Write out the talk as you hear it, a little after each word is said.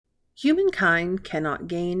Humankind cannot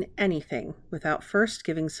gain anything without first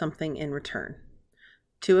giving something in return.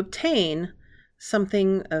 To obtain,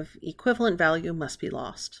 something of equivalent value must be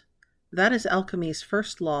lost. That is alchemy's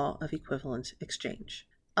first law of equivalent exchange.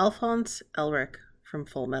 Alphonse Elric from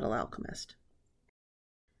Full Metal Alchemist.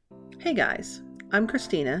 Hey guys, I'm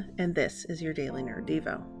Christina, and this is your Daily Nerd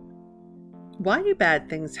Devo. Why do bad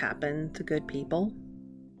things happen to good people?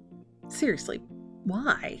 Seriously,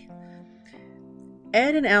 why?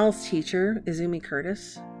 Ed and Al's teacher, Izumi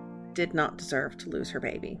Curtis, did not deserve to lose her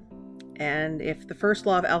baby. And if the first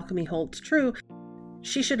law of alchemy holds true,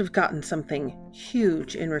 she should have gotten something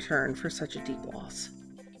huge in return for such a deep loss.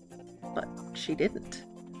 But she didn't.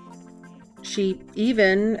 She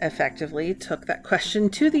even effectively took that question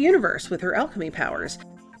to the universe with her alchemy powers.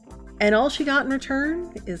 And all she got in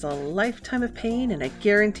return is a lifetime of pain and a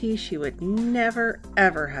guarantee she would never,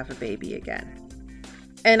 ever have a baby again.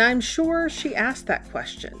 And I'm sure she asked that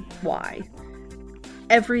question, why,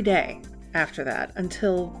 every day after that,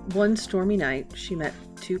 until one stormy night she met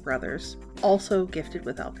two brothers, also gifted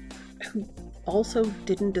with alchemy, who also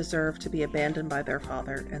didn't deserve to be abandoned by their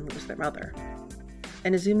father and lose their mother.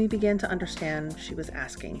 And Izumi began to understand she was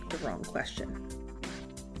asking the wrong question.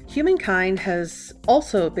 Humankind has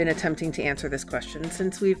also been attempting to answer this question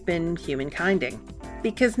since we've been humankinding.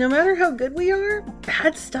 Because no matter how good we are,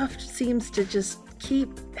 bad stuff seems to just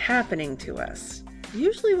keep happening to us.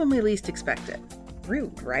 Usually when we least expect it.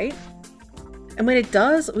 Rude, right? And when it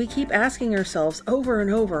does, we keep asking ourselves over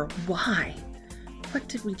and over, why? What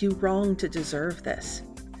did we do wrong to deserve this?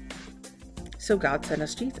 So God sent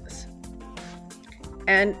us Jesus.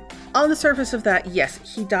 And on the surface of that,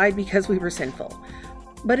 yes, he died because we were sinful.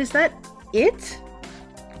 But is that it?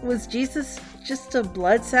 Was Jesus just a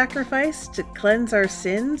blood sacrifice to cleanse our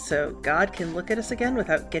sins so God can look at us again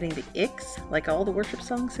without getting the icks, like all the worship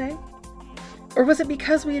songs say? Or was it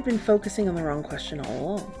because we had been focusing on the wrong question all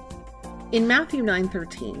along? In Matthew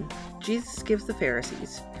 9:13, Jesus gives the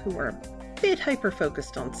Pharisees, who were a bit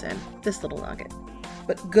hyper-focused on sin, this little nugget.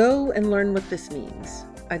 But go and learn what this means.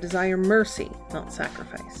 I desire mercy, not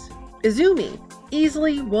sacrifice. Izumi,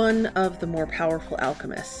 easily one of the more powerful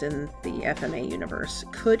alchemists in the FMA universe,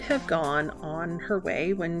 could have gone on her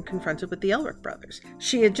way when confronted with the Elric brothers.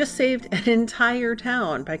 She had just saved an entire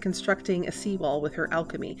town by constructing a seawall with her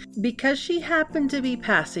alchemy because she happened to be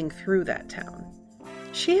passing through that town.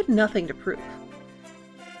 She had nothing to prove.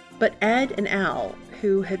 But Ed and Al,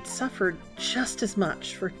 who had suffered just as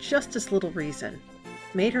much for just as little reason,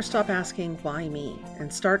 made her stop asking, why me?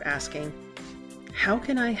 And start asking, how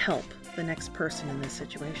can I help the next person in this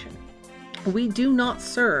situation? We do not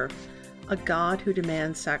serve a God who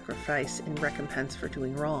demands sacrifice in recompense for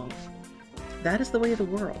doing wrong. That is the way of the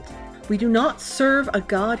world. We do not serve a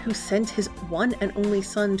God who sent his one and only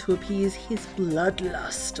Son to appease his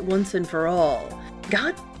bloodlust once and for all.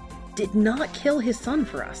 God did not kill his Son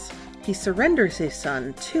for us. He surrenders his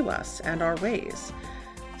Son to us and our ways,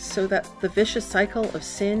 so that the vicious cycle of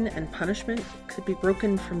sin and punishment could be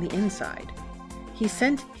broken from the inside. He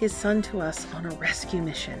sent his Son to us on a rescue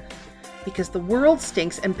mission because the world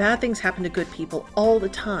stinks and bad things happen to good people all the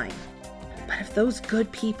time. But if those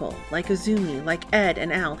good people, like Izumi, like Ed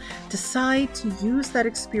and Al, decide to use that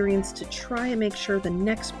experience to try and make sure the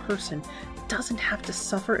next person doesn't have to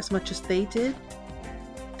suffer as much as they did,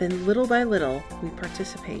 then little by little, we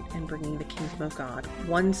participate in bringing the kingdom of God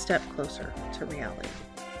one step closer to reality.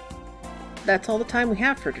 That's all the time we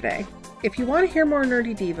have for today. If you want to hear more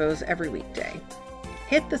Nerdy Devos every weekday,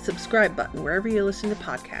 hit the subscribe button wherever you listen to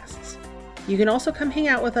podcasts. You can also come hang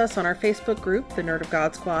out with us on our Facebook group, the Nerd of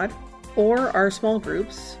God Squad, or our small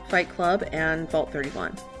groups, Fight Club and Vault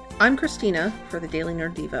 31. I'm Christina for the Daily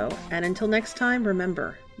Nerd Devo, and until next time,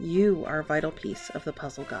 remember, you are a vital piece of the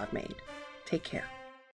puzzle God made. Take care.